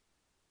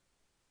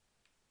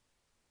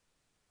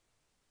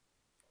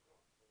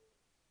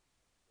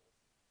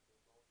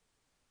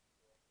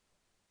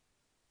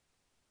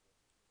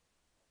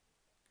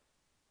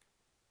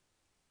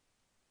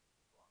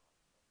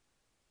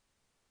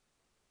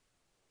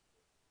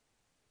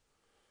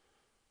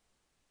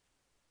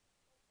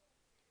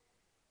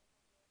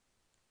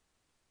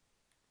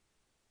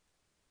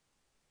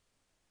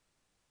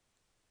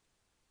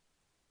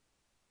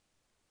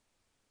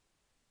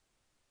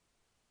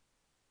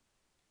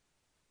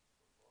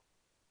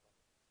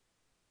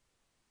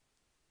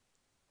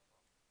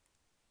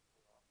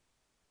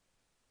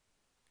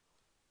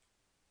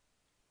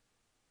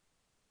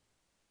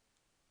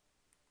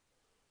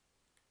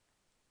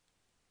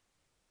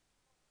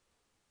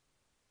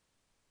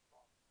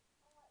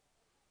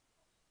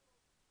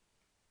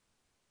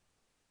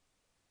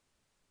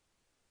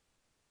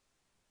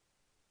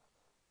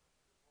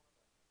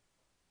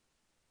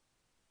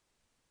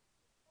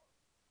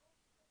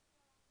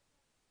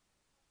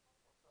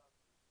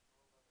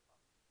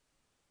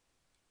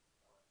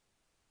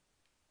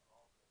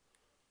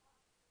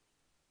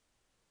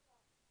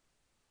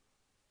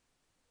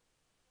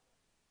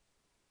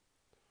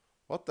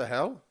 What the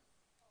hell?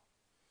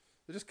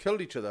 They just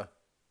killed each other.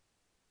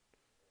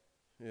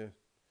 Yeah.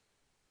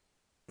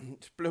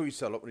 Just blew his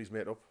cell up when he's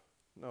made up.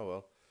 Oh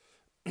well.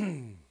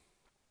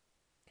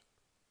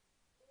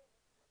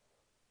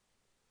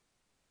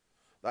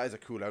 That is a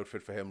cool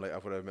outfit for him, like,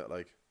 I've got to admit,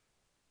 like.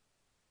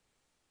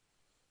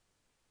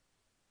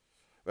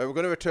 Right, we're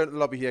going to return to the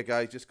lobby here,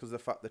 guys, just because of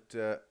the fact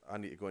that I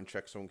need to go and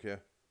check something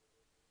here.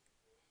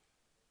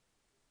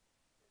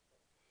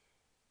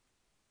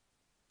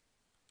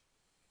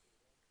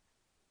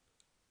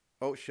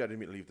 Oh shit, I didn't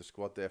mean to leave the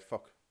squad there,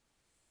 fuck.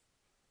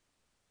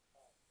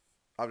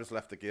 I've just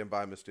left the game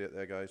by mistake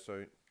there, guys,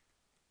 sorry.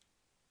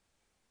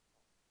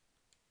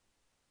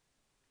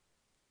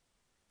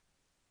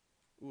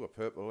 Ooh, a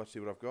purple, let's see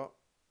what I've got.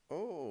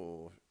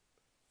 Oh,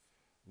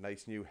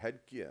 nice new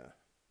headgear.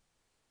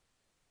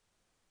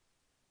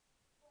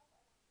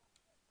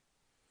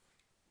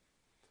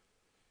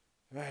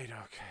 Right,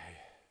 okay.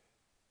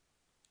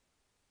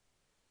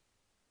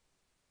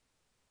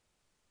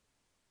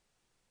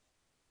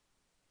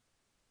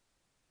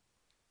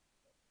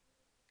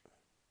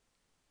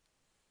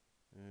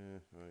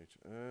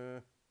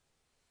 Right.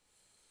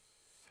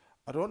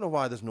 I don't know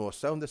why there's no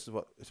sound. This is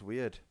what it's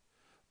weird.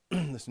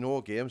 There's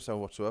no game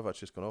sound whatsoever. It's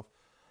just gone off.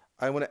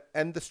 I'm going to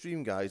end the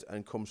stream, guys,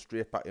 and come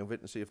straight back in with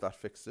it and see if that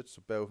fixes it.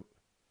 So,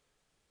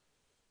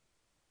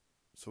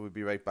 So we'll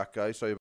be right back, guys. Sorry.